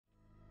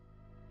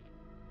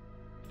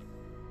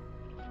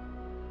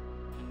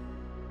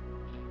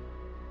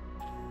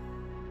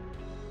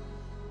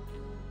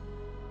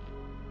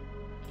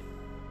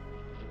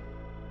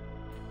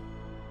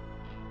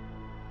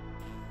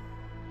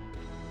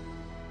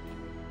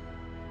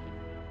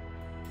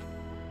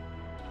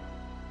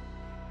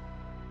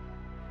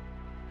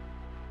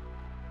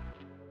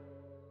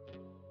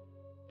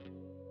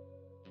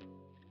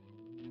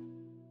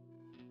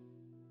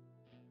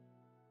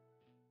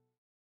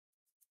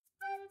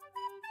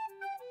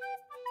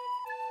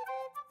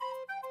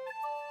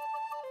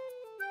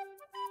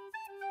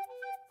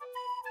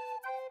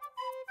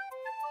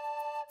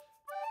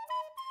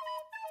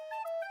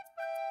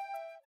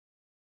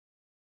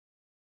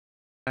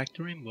back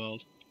to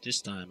Rimworld.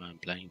 This time I'm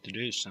planning to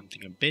do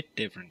something a bit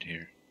different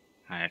here.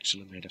 I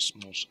actually made a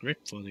small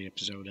script for the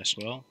episode as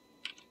well,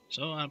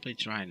 so I'll be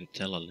trying to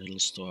tell a little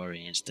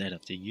story instead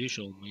of the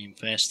usual meme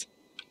fest.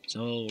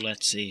 So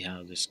let's see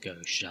how this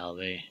goes, shall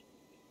we?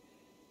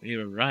 We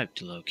arrived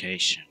to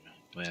location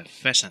where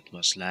Pheasant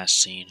was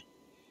last seen,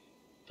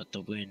 but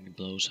the wind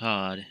blows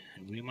hard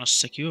and we must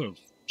secure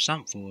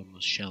some form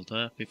of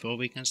shelter before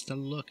we can start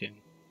looking.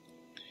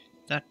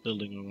 That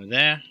building over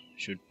there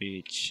should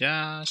be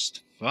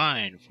just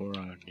fine for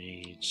our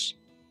needs.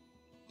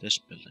 This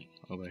building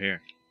over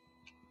here,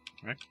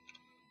 right?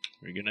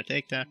 We're gonna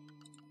take that,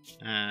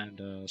 and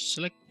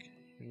Silick,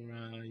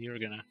 you're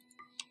gonna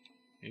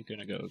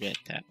go get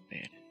that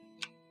bed.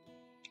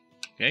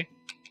 Okay,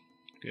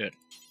 good.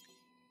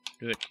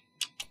 Do it.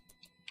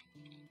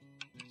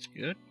 That's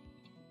good.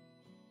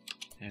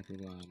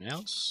 Everyone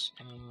else,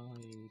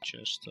 you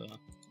just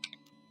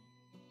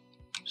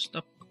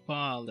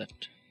stockpile that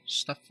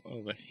stuff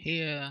over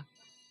here,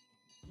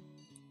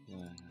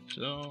 like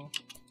so,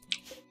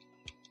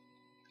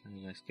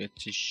 and let's get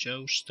this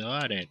show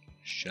started,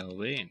 shall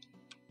we?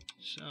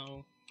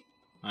 So,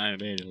 I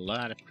made a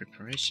lot of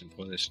preparation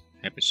for this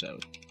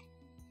episode,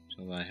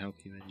 so I hope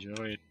you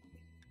enjoy it.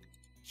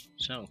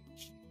 So,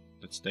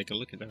 let's take a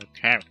look at our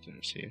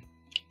characters here.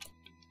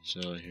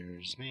 So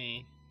here's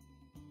me.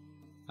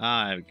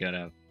 I've got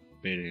a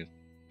bit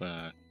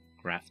of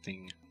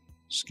crafting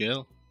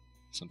skill,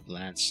 some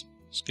plants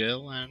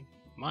skill and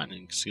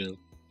mining skill,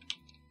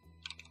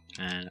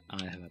 and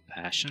I have a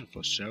passion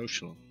for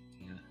social.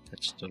 Yeah,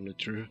 that's totally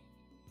true.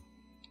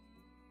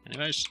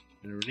 Anyways,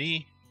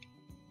 Niranee,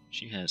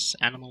 she has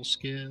animal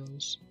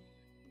skills,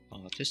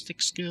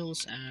 artistic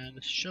skills,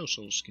 and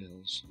social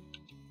skills.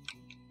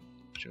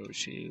 So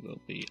she will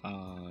be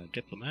a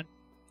diplomat.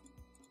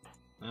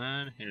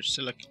 And here's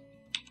Silick.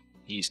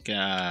 He's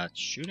got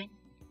shooting,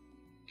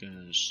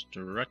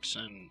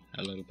 construction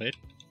a little bit.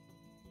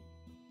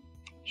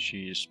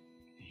 He's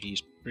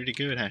pretty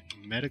good at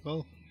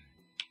medical,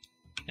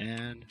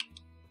 and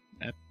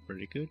a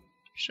pretty good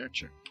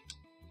researcher.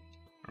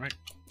 Alright.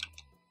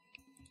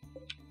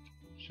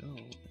 So,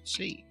 let's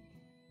see.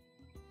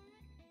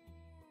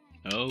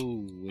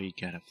 Oh, we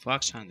got a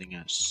fox hunting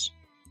us.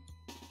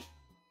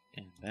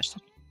 Damn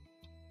bastard.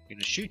 I'm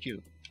gonna shoot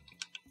you.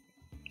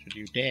 So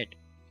you're dead.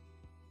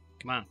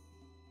 Come on.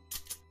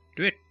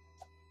 Do it.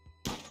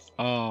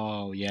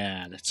 Oh,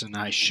 yeah, that's a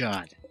nice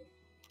shot.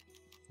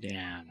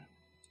 Damn.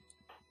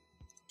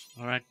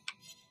 Alright.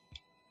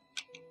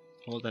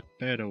 Hold that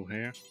bed over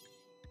here.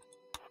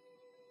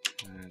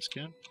 That's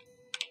good.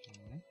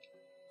 Alright.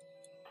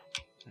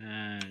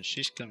 And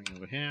she's coming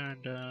over here,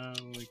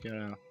 and we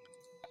gotta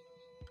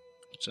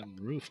put some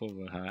roof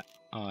over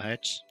our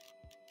heads.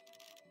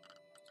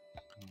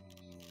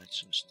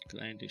 Let's just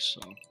clean this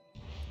little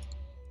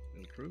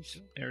roof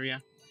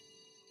area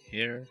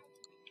here.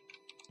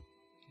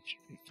 It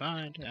should be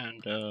fine,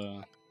 and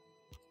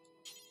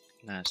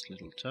last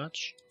little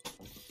touch.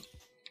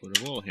 Put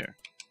a wall here,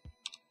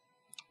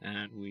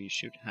 and we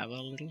should have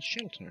a little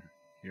shelter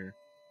here.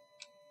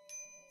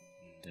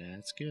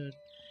 That's good.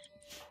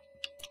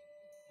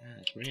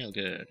 That's real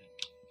good.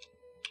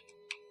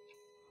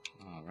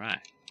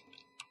 Alright.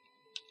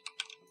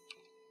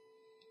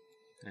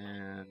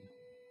 And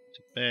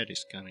the bed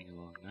is coming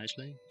along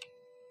nicely.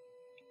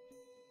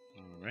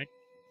 Alright.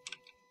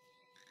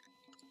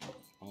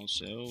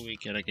 Also, we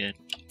gotta get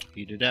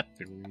heated up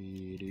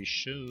really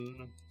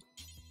soon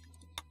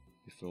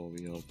before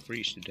we all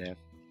freeze to death.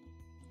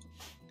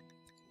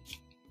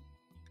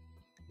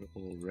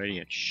 We're already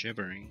at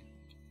shivering,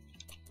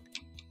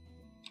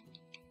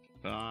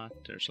 but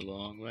there's a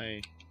long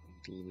way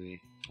until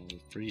we all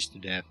freeze to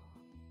death.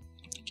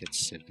 Get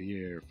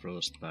severe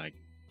frostbite.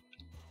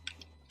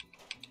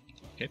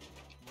 Okay.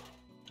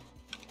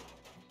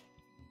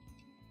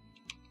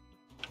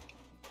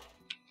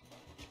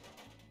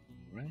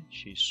 Alright,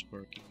 she's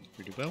working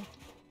pretty well.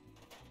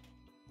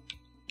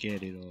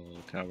 Get it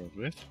all covered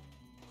with.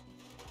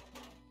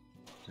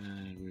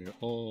 And we're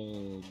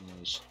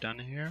almost done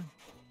here.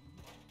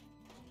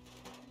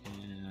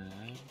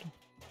 And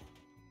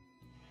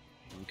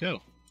here we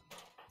go.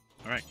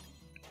 Alright.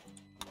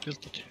 Build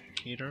the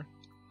heater,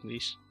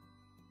 please.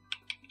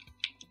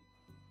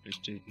 Let's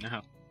do it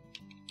now.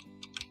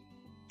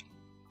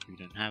 We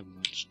don't have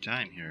much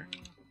time here.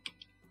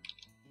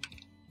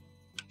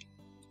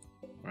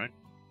 Alright,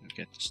 we'll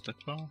get the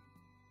stockpile.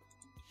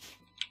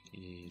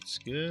 It's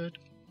good.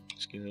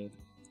 It's good.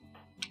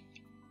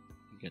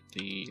 We get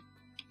the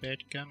bed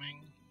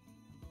coming.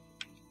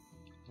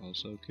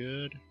 Also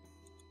good.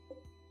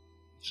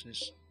 This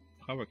is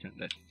power can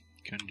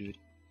do it.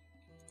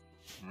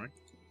 Alright.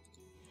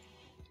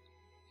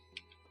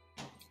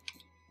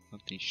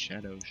 Not these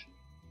shadows.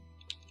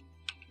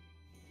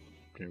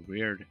 They're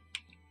weird.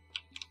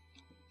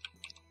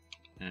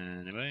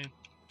 Anyway,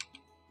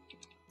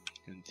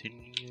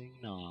 continuing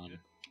on.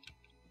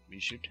 We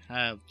should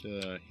have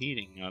the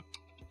heating up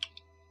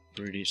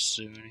pretty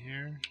soon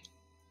here.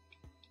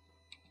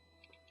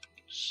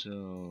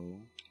 So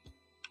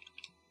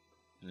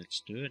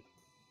let's do it.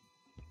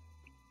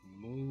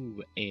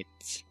 Move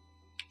it.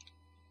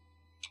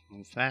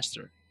 Move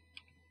faster.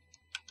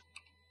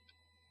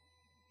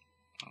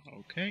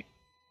 Okay.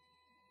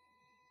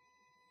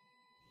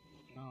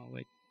 No,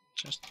 wait.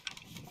 Just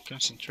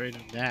concentrate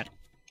on that.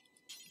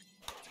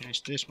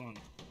 Finish this one.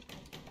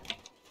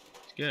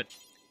 It's good.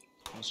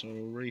 Also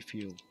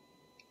refuel.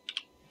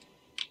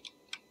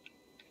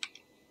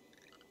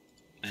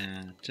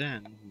 And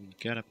then we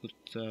gotta put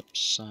up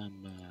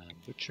some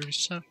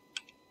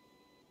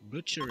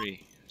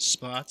butchery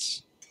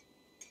spots.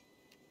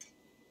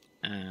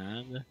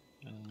 And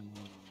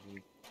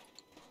we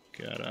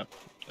gotta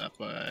put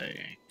up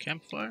a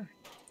campfire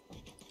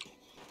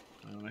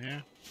over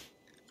here.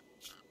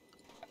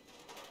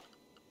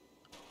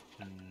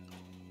 And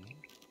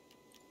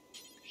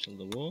fill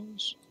the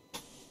walls.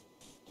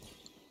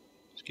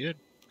 It's good.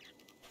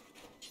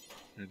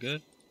 We're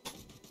good.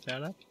 Put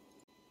that up.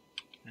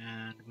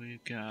 And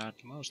we've got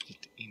most of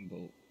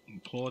the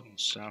important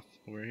stuff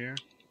over here.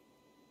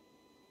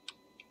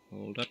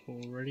 Hold up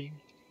already.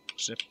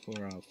 Except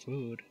for our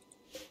food.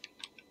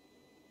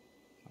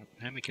 Our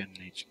pemmican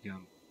needs to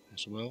come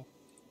as well.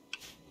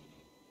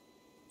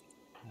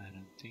 I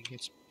don't think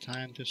it's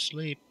time to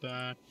sleep,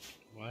 but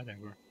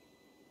whatever.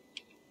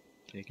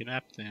 Take a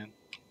nap then.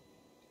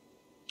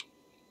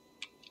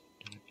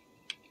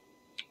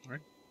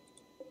 Alright.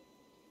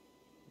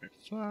 Red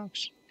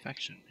Fox.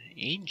 Faction.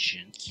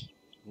 Ancient?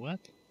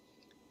 What?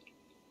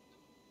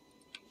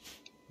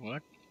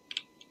 What?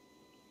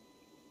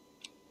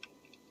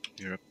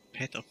 You're a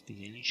pet of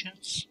the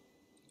Ancients?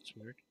 That's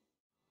weird.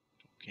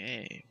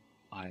 Okay.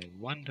 I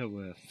wonder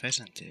where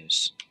Pheasant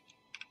is.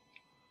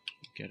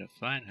 We gotta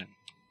find him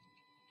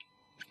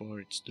before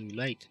it's too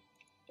late.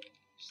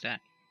 Is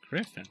that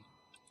Griffin?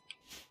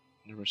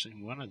 Never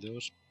seen one of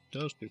those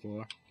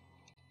before.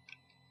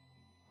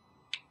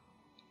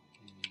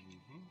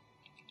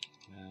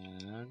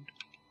 And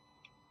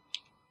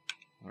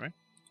alright.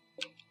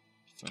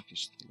 Fuck is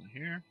still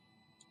here.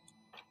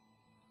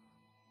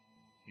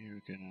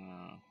 Here we're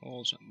gonna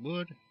hold some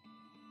wood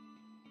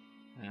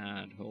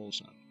and hold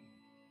some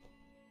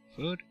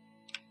food.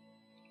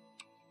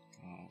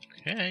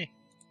 Okay.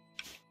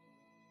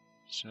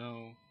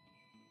 So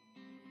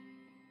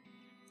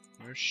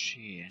where's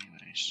she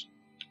anyways?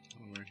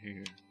 Over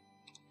here.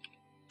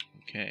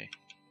 Okay.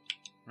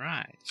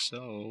 Right,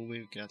 so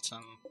we've got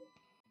some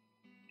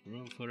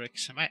room for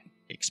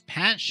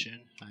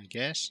expansion, I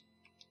guess.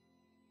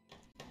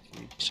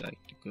 We decide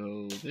to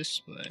go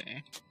this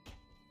way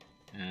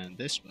and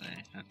this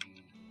way, and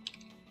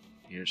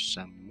here's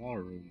some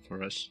more room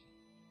for us.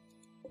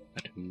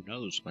 But who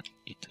knows what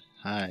it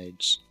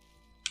hides?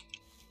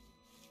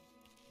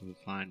 We'll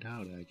find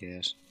out, I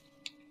guess.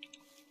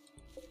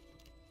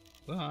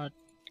 But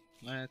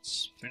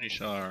let's finish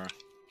our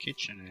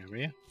kitchen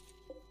area.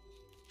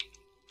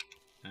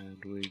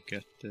 And we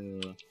got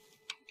to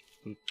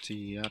put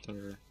the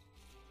other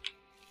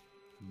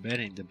bed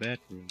in the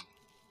bedroom.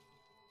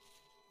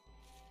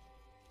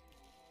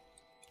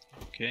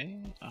 Okay,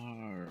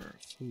 our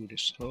food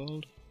is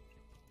hold.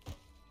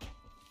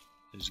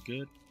 Is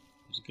good.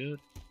 Is good.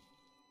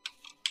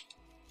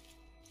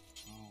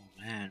 Oh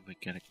man, we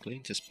gotta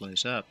clean this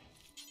place up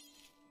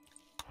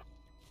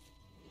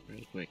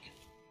real quick.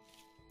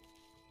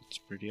 It's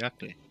pretty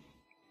ugly.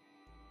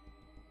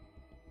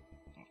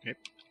 Okay.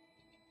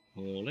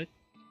 Hold it.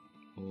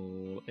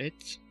 Hold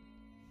it.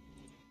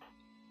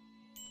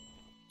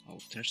 Oh,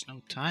 there's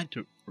no time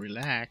to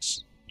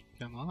relax.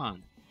 Come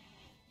on.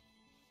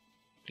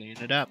 Clean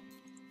it up.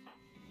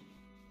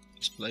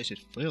 This place is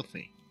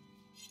filthy.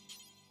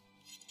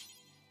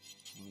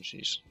 Oh,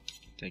 she's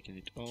taking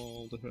it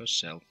all to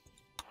herself.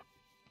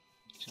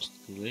 Just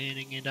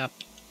cleaning it up.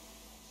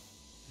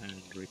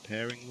 And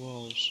repairing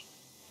walls.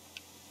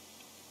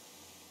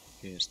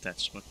 Guess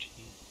that's what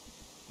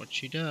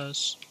she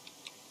does.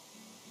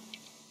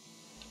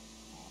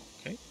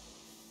 Okay.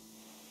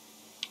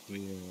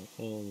 We're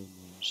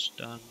almost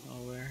done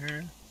over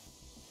here.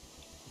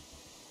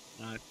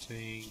 I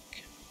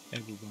think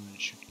everyone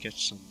should get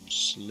some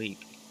sleep.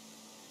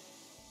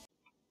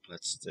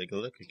 Let's take a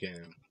look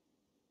again.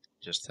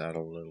 Just had a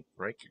little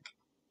break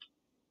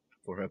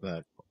for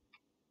about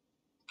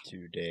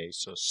 2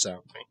 days or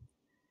something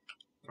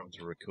from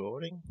the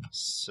recording.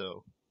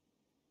 So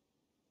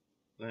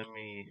let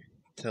me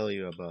tell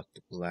you about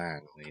the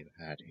plan we've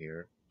had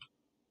here.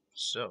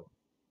 So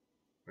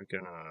we're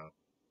gonna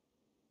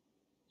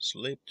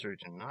sleep through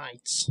the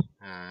nights,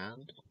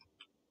 and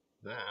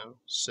then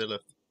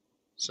Silick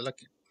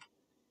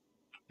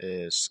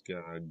is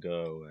gonna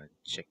go and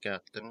check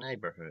out the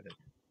neighborhood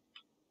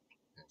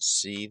and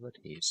see what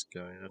he's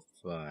going to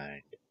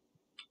find.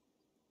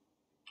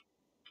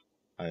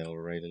 I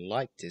already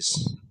like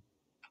this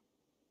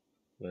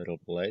little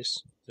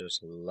place. There's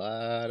a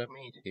lot of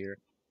meat here,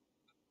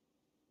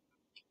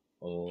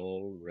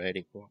 all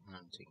ready for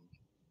hunting.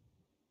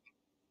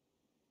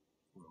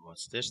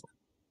 What's this?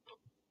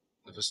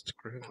 It was the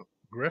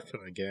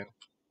Griffin again.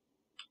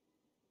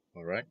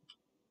 Alright.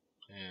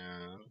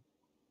 And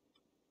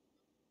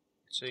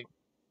let's see.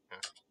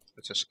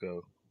 Let's just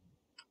go.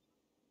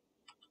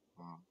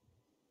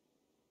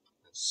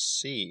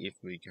 see if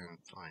we can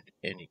find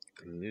any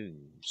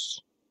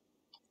clues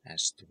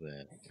as to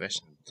where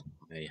Pheasant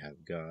may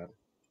have gone.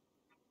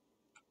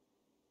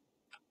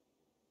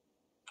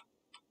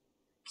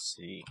 Let's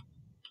see.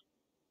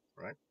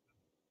 Right?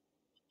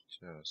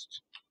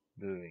 Just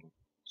doing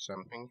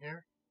something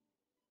here.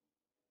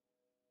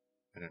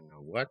 I don't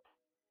know what.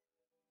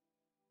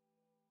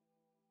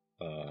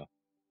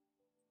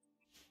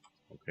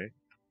 Okay.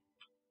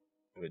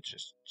 We're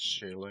just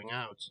chilling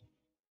out.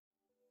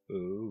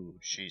 Ooh,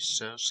 she's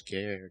so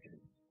scared.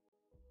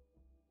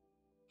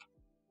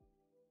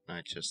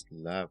 I just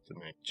love to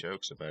make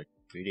jokes about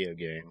video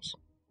games.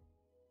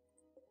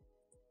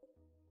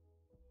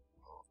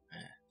 Oh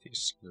man,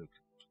 these look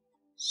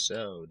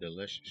so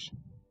delicious.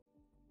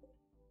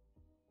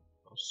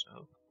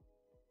 Also,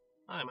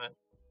 I might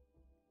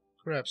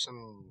grab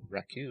some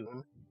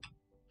raccoon,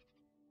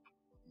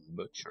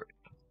 butcher it.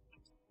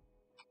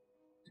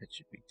 That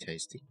should be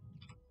tasty.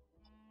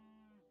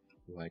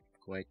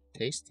 Quite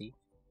tasty.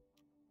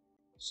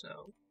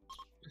 So,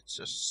 let's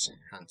just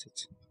hunt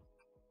it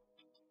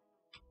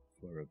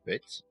for a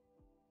bit.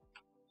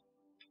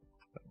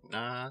 But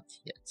not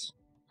yet.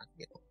 Not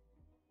yet.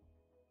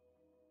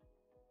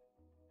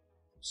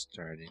 It's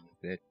starting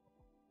to get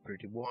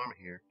pretty warm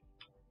here.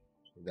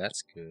 So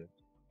that's good.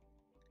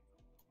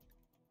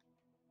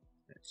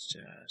 Let's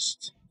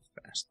just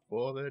fast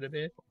forward a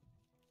bit.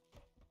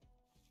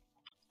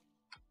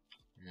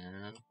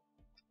 And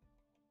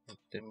let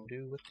them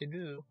do what they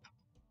do.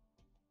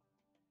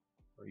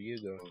 Where are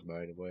you going,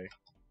 by the way?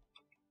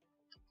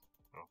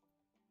 Oh.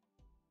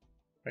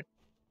 Right.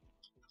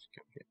 Let's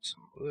go get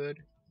some wood.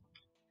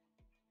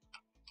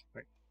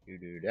 Right, you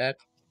do that.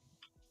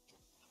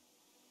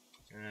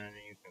 And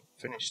you can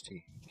finish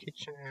the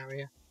kitchen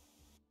area.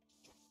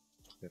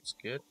 That's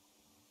good.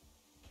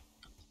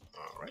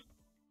 Alright.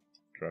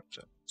 Dropped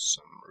up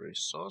some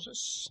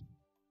resources.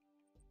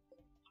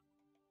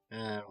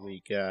 And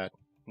we got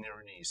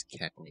Niranee's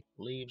catnip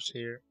leaves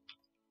here.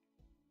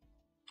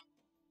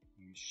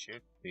 You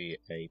should be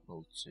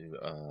able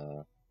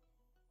to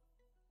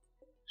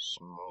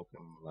smoke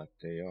them like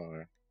they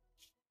are.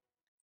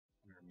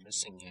 We're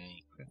missing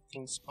a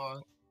crafting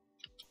spot.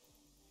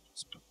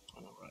 Let's put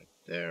one right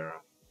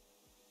there.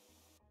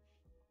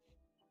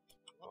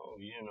 Oh,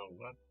 you know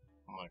what?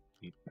 Might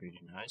be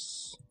pretty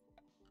nice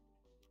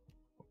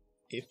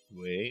if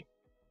we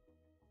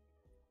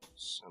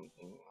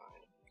something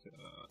like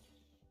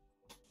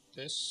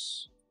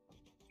this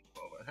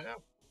over here,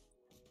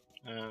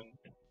 and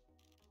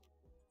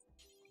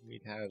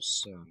we'd have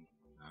some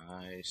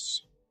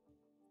nice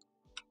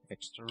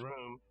extra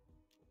room,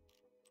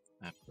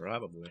 and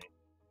probably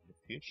in the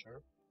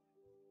future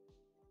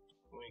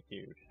we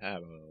could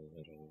have a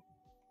little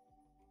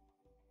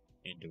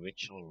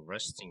individual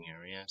resting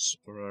areas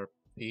for our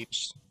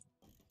peeps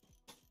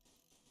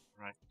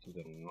right to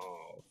the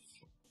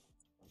north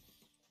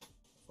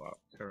of our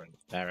current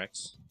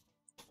barracks,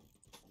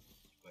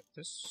 like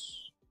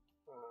this.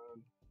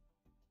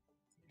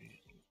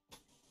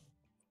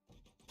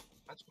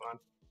 That's fun.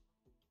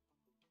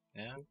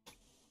 And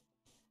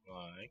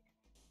like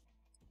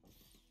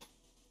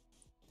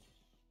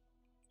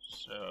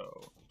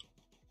so.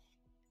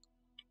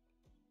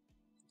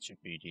 It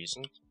should be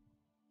decent.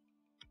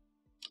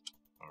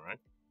 Alright.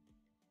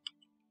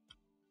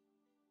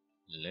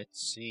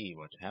 Let's see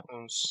what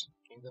happens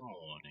in the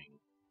morning.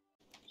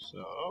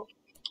 So,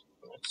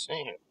 let's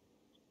see here.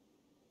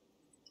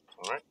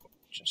 Alright,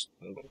 just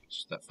moving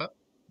stuff up.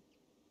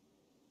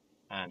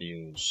 And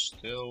you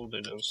still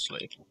didn't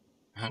sleep.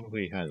 And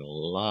we had a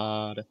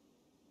lot of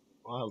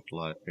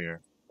wildlife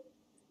here.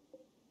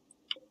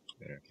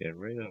 Better get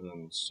rid of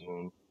them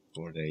soon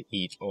before they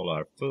eat all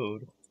our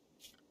food.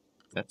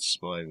 That's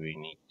why we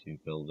need to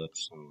build up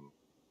some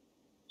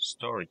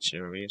storage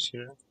areas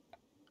here,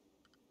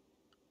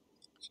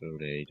 so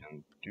they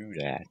don't do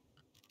that.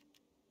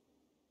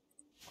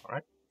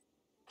 Alright.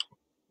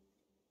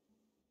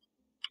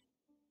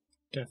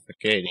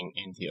 Defecating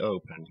in the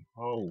open.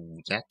 Oh,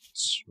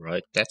 that's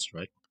right, that's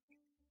right.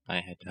 I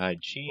had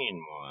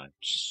hygiene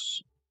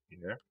mods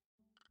here.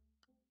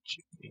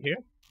 Should be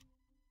here.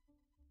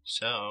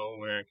 So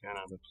we're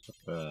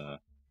gonna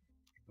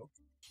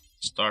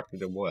start with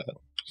the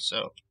well.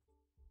 So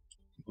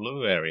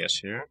blue areas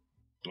here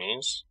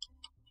means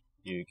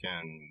you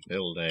can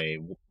build a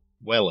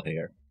well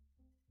here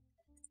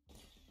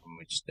from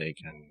which they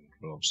can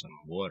draw some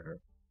water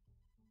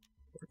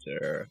for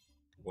their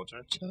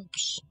water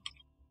tubs.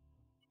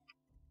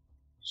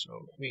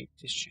 So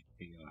this should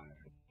be our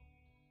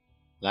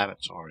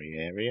lavatory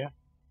area,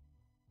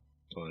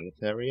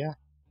 toilet area,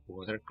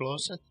 water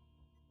closet,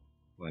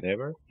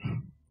 whatever.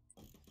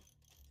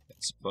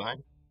 That's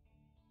fine,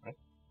 right?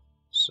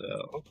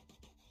 So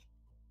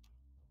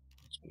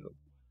let's build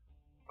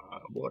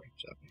water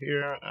tub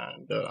here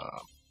and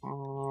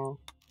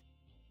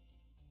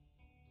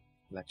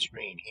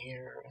latrine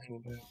here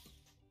and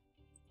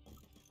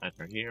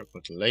over here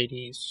for the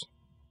ladies,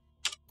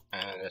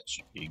 and that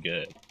should be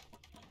good.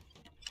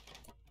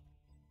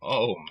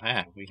 Oh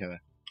man, we have a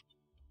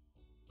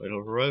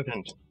little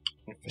rodent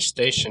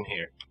infestation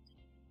here.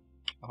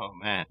 Oh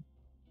man.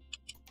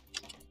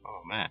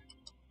 Oh man.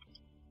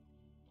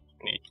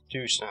 I need to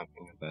do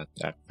something about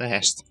that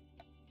fast.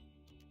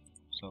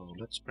 So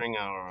let's bring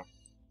our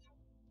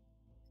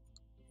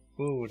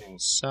food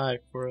inside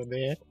for a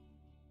bit.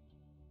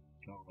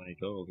 Don't want to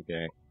go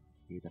get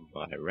eaten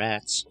by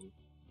rats and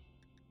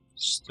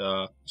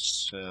stuff,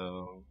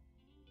 so...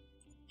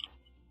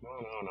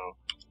 No.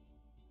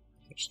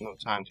 There's no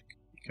time to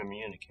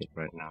communicate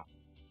right now.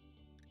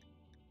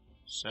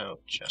 So,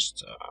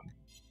 just,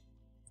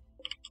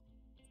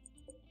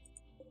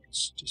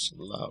 let's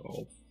disallow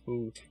all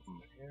food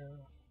from here.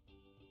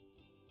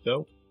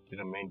 Nope,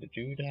 didn't mean to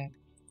do that.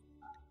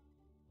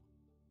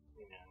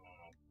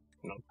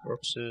 No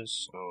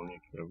corpses, no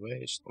nuclear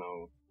waste,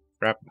 no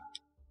crap.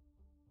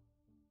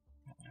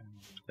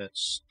 And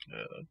that's,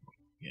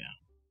 yeah.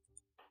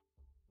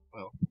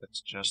 Well,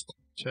 that's just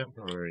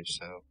temporary,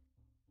 so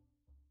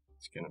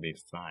it's gonna be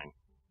fine.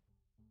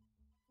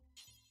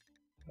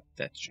 But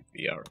that should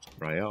be our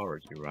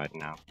priority right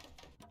now.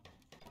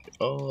 Get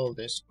all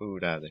this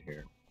food out of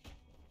here.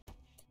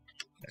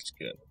 That's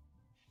good.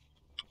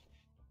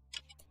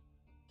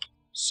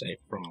 Safe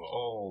from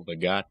all the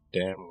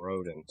goddamn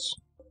rodents.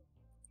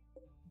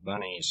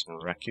 Bunnies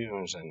and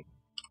raccoons and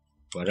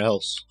what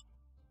else?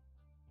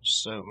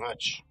 So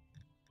much.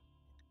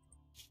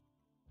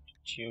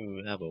 Did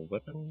you have a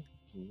weapon?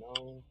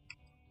 No.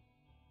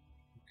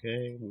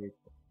 Okay, we're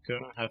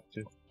gonna have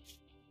to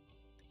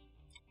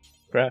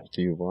craft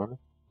you one.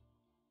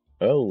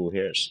 Oh,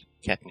 here's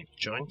catnip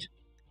joint.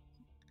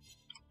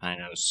 I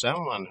know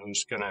someone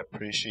who's gonna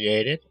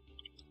appreciate it.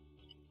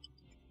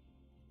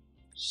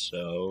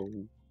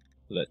 So,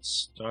 let's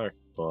start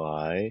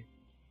by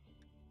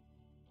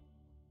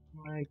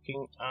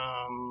making,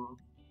 how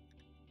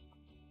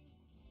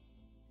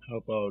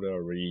about a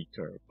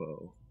recurve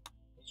bow?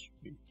 That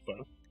should be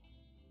fun.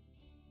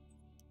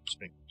 Let's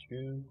make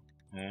 2,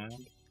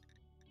 and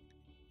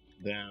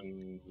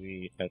then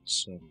we add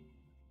some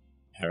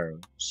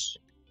arrows.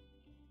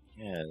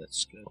 Yeah,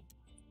 that's good.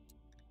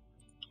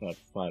 About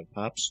 5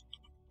 pops.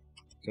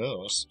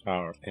 Because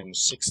our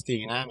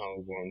M16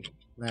 ammo won't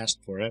last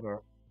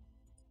forever.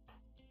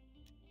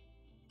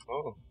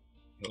 Oh,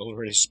 you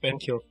already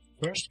spent your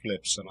first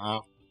clip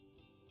somehow.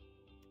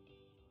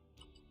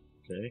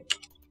 Okay.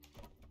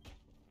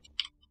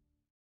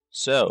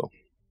 So,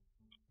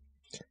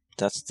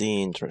 that's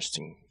the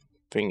interesting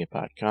thing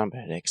about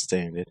combat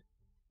extended.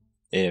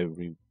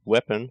 Every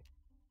weapon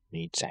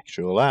needs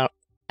actual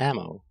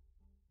ammo,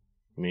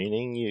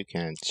 meaning you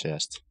can't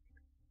just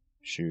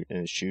shoot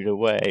and shoot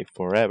away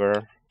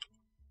forever.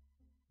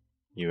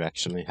 You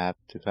actually have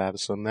to have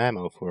some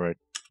ammo for it.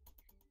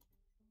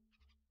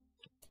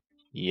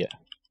 Yeah,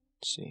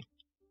 let's see.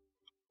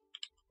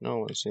 No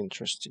one's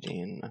interested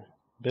in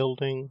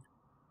building.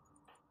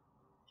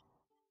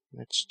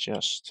 Let's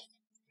just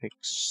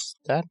fix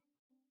that.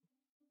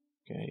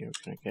 Okay, you're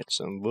gonna get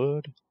some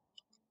wood.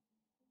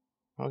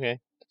 Okay,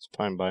 that's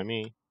fine by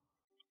me.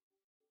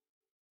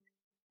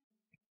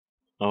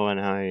 Oh, and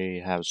I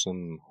have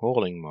some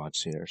hauling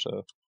mods here,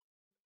 so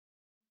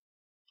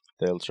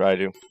they'll try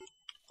to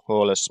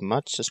haul as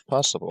much as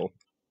possible,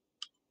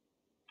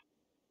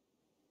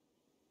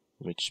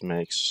 which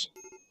makes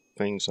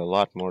things a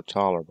lot more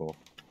tolerable.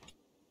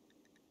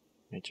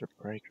 Major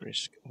break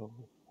risk.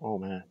 Oh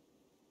man.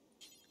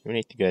 We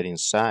need to get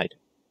inside.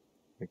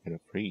 We're gonna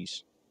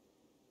freeze.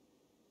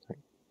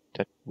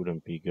 That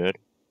wouldn't be good.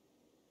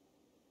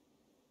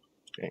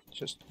 Okay,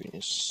 just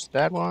finish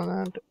that one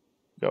and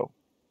go.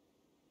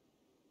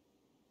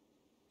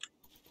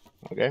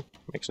 Okay,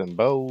 make some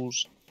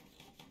bows.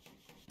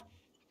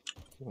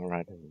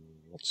 Alright,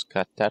 let's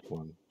cut that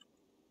one.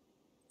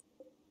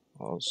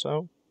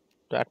 Also,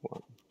 that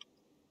one.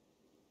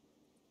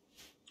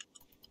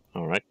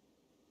 Alright.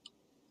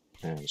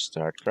 And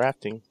start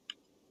crafting.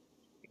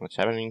 What's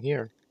happening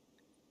here?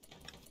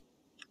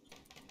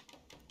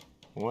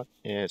 What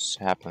is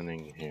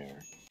happening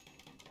here?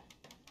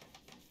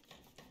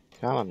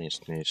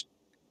 Colonist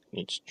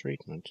needs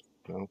treatment.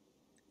 No.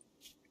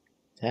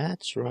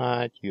 That's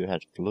right, you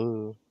had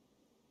flu.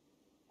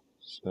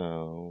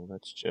 So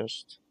let's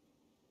just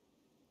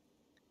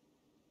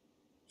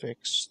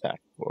fix that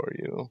for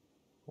you.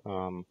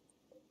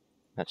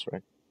 That's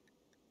right.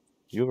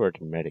 You were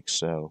the medic,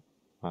 so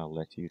I'll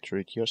let you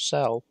treat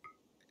yourself.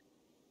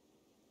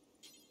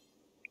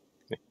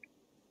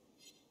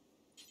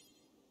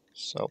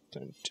 Self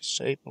then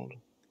disabled.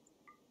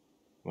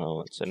 Well,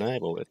 let's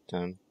enable it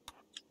then.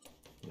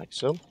 Like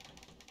so.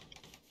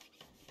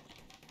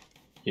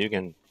 You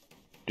can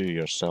do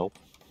yourself.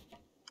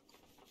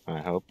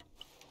 I hope.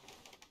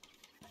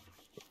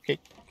 Okay,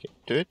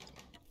 do it.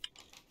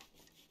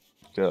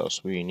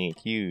 Because we need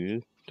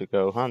you to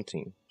go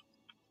hunting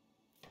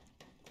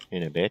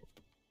in a bit.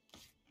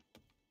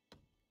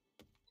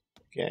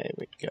 Okay,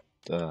 we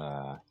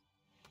got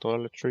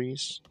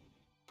toiletries.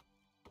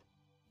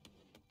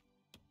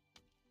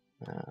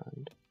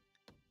 And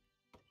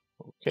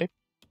okay.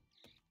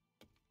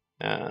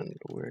 And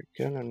we're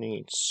gonna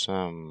need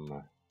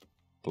some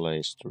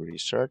place to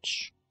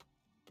research.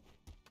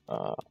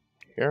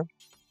 Here.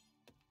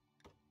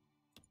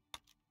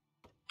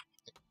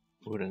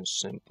 wooden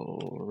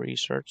simple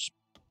research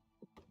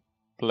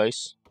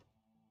place,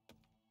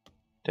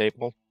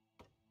 table,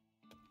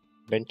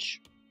 bench.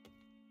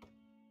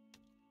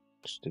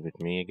 Stupid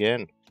me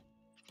again.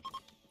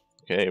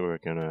 Okay, we're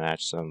gonna add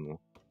some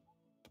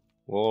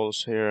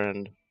walls here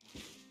and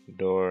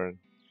door.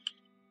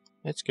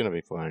 It's gonna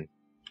be fine.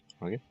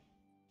 Okay.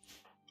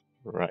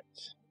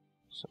 Right.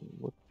 Some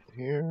wood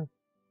here.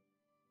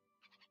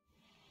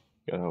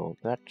 Got all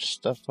that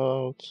stuff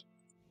out.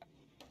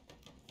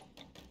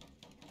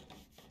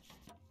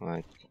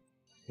 Like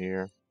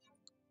here.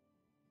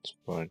 It's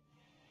fine.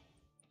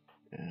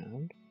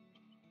 And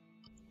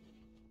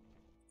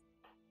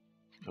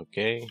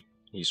okay,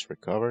 he's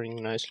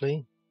recovering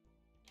nicely.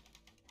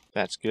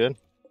 That's good.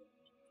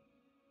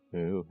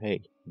 Oh,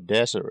 hey,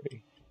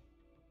 Desiree.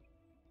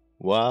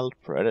 Wild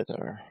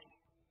predator.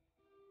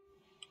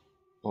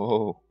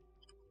 Oh,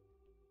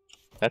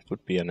 that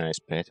would be a nice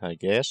pet, I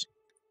guess.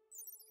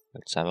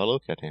 Let's have a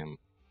look at him.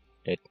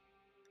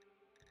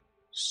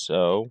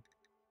 So,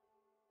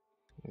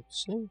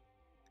 let's see.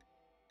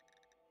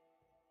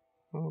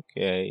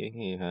 Okay,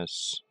 he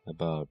has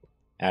about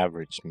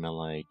average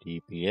melee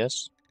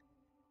DPS.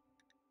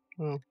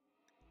 Oh,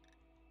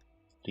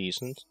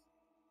 decent.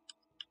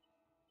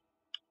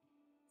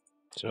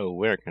 So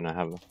we're gonna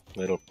have a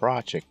little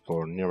project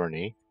for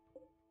Niranee,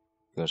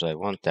 because I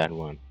want that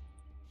one.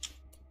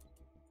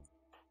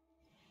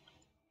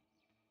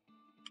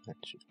 That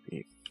should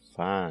be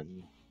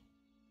fun.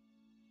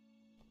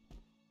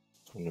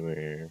 And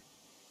we're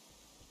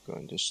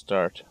going to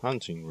start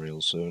hunting real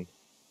soon.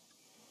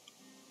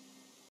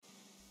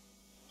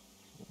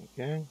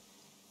 Okay.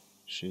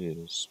 She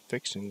is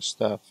fixing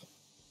stuff.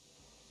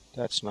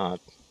 It's not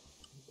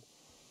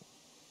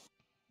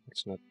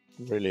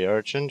really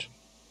urgent,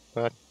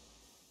 but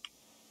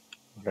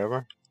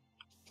whatever.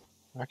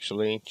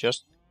 Actually,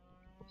 just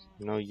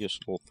no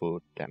useful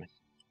food, damn it.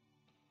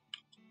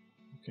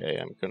 Okay,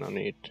 I'm gonna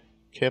need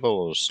kibble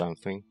or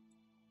something.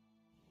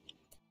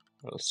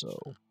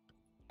 Also,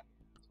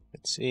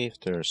 let's see if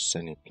there's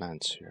any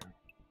plants here.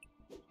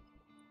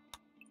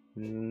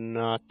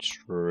 Not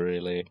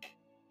really.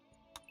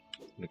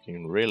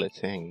 Looking really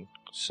thin.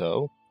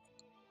 So,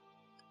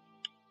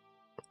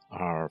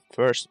 our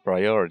first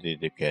priority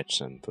to get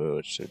some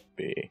food should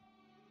be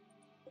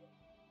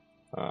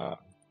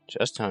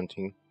just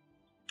hunting.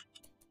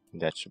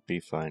 That should be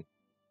fine.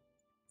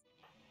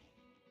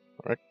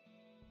 Alright.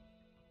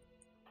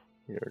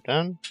 You're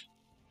done.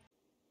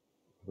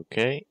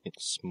 Okay,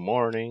 it's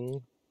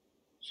morning.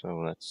 So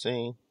let's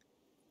see.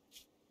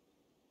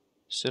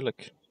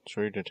 Silick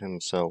treated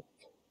himself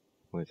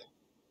with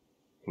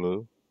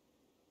flu.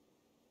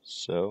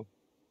 So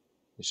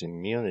his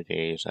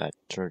immunity is at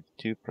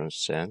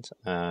 32%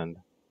 and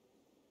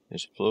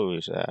his flu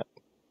is at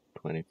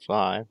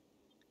 25%.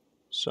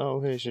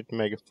 So he should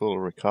make a full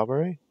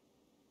recovery.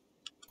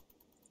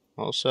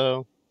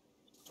 Also,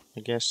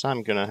 I guess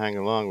I'm gonna hang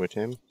along with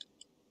him.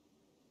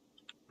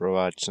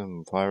 Provide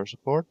some fire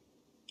support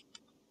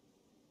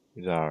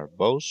with our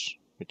bows,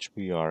 which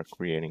we are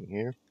creating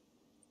here.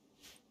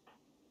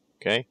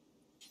 Okay,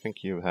 I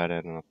think you've had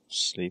enough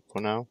sleep for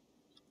now.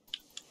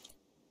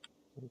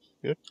 That's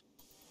good.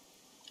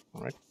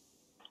 Alright.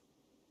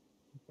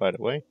 By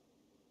the way,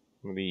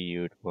 maybe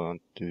you'd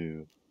want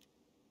to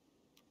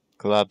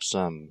club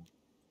some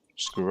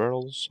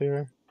squirrels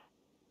here.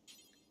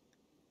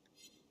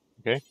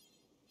 Okay.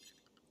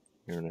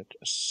 You're not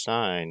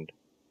assigned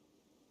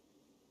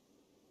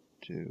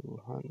to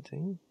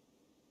hunting.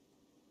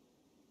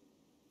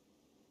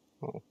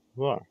 Oh,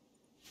 you are.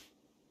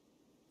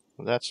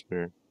 Well, that's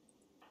weird.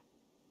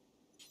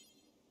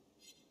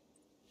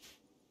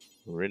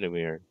 Really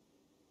weird.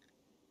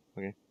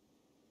 Okay.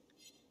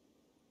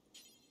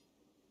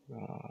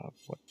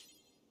 What?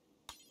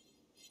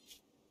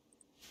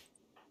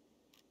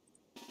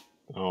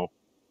 Oh,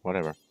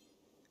 whatever.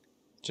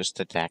 Just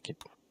attack it.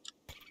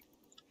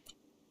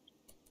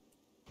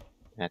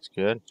 That's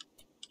good.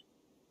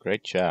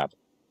 Great job.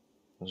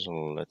 So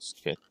let's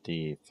get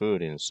the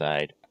food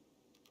inside,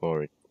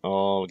 or it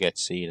all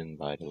gets eaten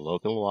by the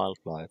local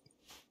wildlife.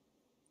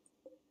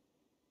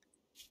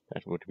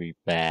 That would be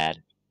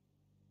bad.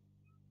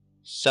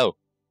 So,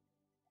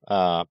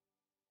 yeah.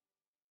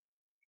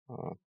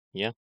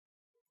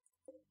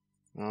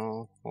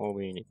 Now all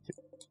we need to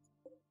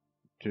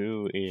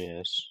do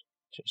is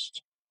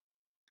just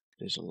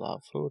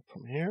disallow food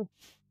from here,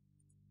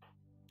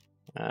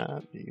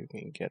 and you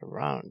can get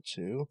around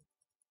to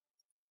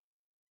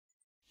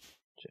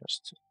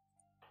just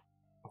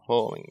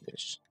hauling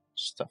this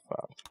stuff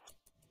out.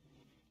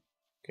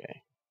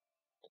 Okay,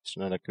 it's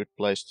not a good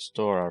place to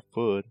store our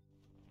food.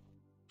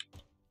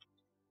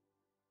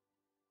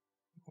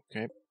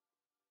 Okay,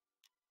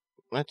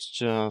 let's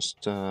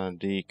just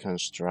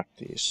deconstruct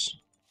these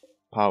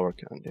power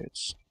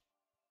conduits.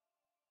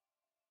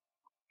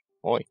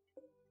 Oi,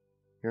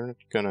 you're not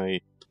gonna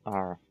eat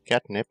our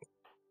catnip.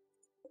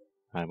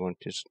 I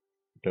won't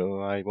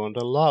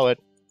allow it.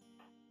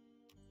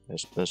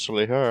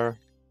 Especially her.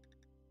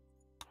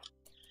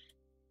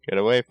 Get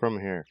away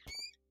from here.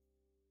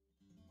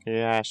 Get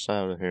your ass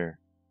out of here.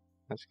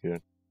 That's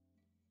good.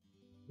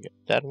 Get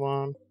that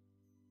one.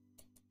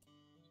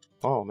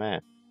 Oh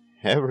man,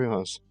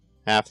 everyone's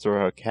after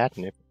our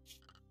catnip.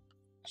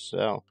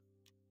 So,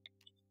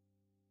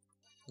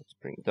 let's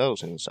bring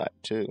those inside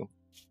too.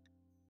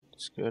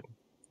 That's good.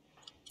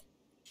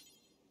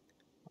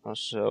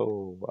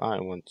 Also,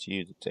 I want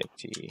you to take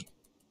the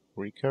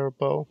recurve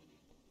bow.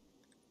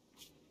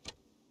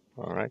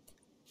 Alright.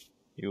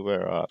 You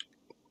were a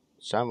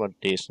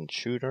somewhat decent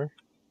shooter.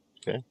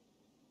 Okay.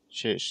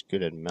 She's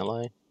good at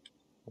melee.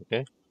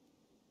 Okay.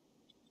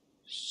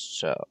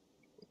 So,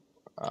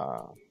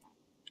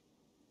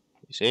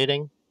 he's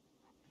eating.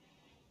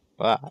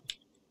 But,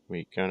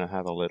 we're gonna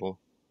have a little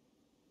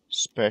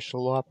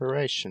special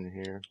operation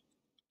here.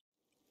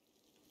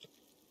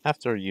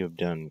 After you've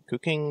done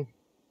cooking,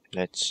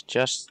 let's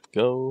just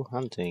go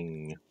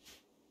hunting.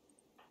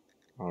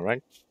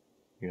 Alright.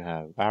 You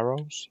have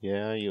arrows?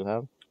 Yeah, you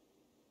have.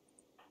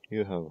 You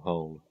have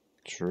whole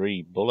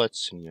 3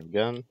 bullets in your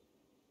gun.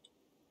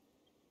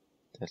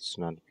 That's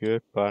not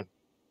good, but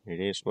it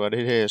is what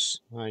it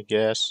is, I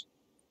guess.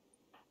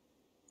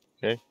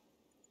 Okay.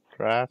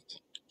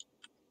 Craft.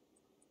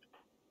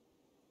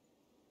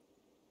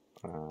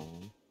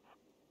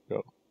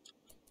 Go.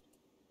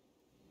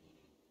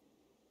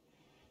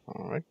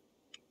 Alright.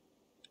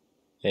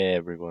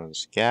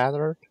 Everyone's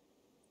gathered.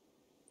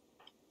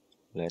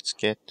 Let's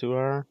get to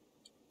our...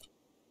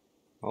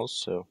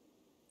 Also,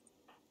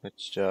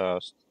 let's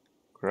just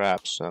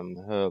grab some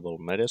herbal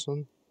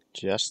medicine,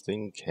 just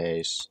in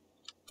case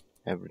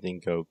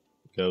everything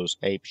goes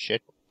ape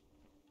shit.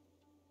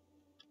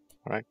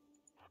 Alright.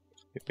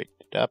 You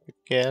picked it up, I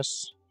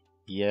guess.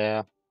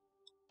 Yeah.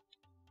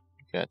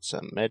 Got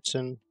some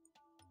medicine.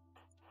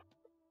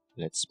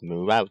 Let's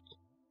move out.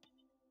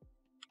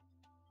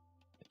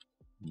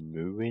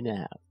 Moving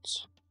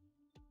out.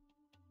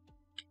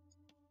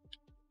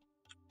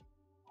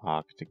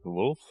 Arctic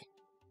Wolf.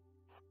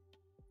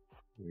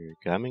 We're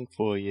coming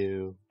for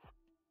you.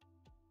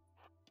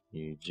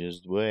 You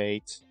just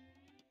wait.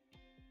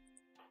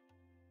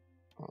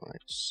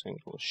 Alright,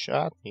 single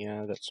shot.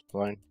 Yeah, that's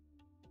fine.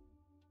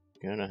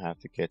 Gonna have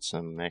to get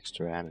some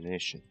extra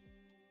ammunition.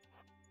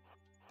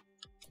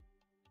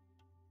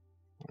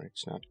 Or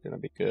it's not gonna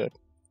be good.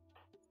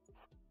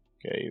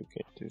 Okay, you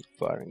get to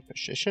firing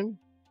position.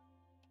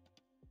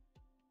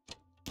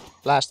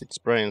 Blast its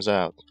brains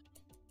out.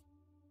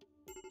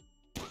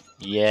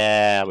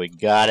 Yeah, we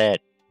got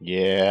it.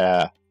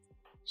 Yeah.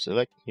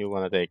 Silick, you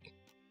wanna take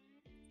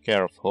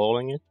care of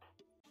holding it?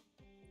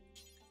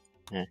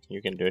 Yeah,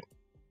 you can do it.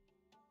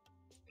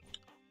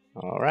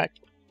 Alright.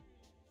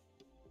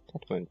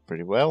 That went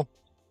pretty well.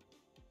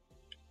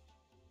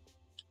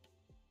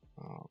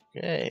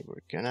 Okay,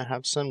 we're gonna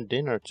have some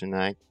dinner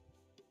tonight.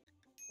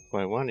 If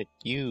I wanted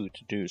you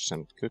to do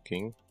some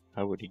cooking,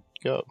 how would it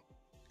go?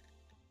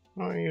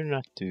 Oh, you're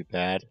not too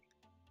bad,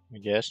 I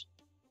guess.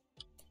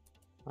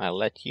 I'll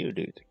let you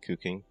do the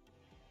cooking.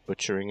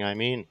 Butchering, I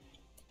mean.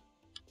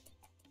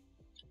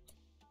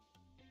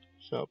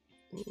 So,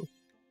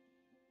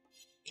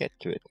 get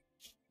to it.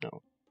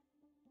 No.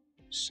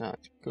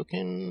 Start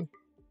cooking.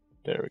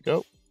 There we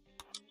go.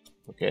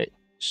 Okay,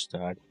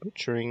 start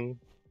butchering.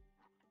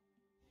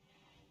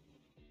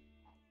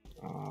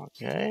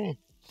 Okay.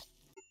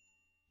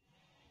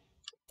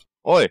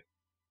 Oi!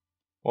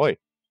 Oi!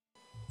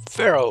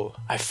 Pharaoh,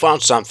 I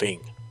found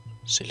something!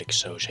 Silick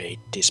Roth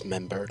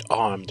dismembered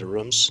arm the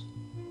rooms.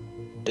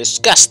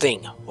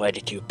 Disgusting! Why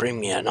did you bring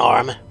me an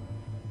arm?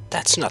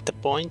 That's not the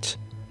point.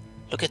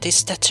 Look at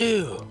this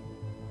tattoo!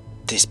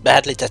 This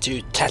badly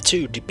tattooed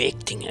tattoo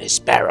depicting a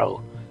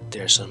sparrow.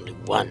 There's only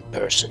one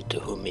person to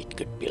whom it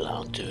could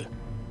belong to.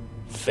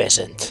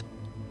 Pheasant.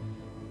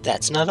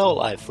 That's not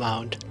all I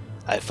found.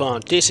 I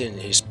found this in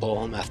his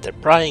palm after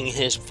prying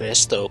his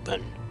vest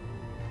open.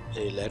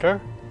 A letter?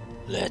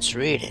 Let's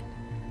read it.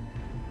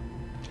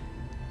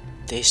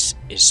 This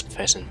is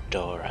Pheasant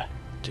Dora,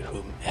 to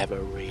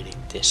whomever reading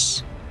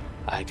this.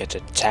 I got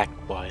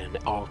attacked by an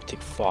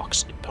Arctic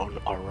fox upon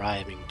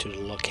arriving to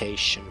the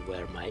location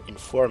where my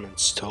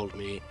informants told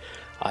me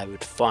I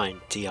would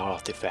find the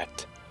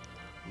artifact.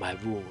 My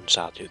wounds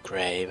are too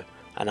grave,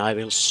 and I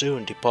will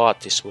soon depart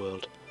this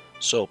world,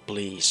 so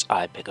please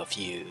I beg of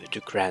you to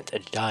grant a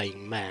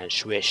dying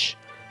man's wish,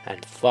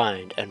 and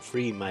find and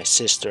free my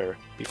sister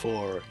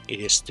before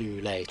it is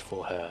too late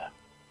for her.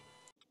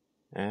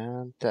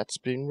 And that's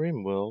been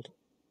Rimworld.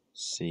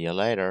 See you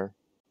later.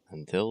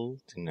 Until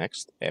the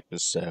next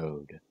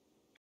episode.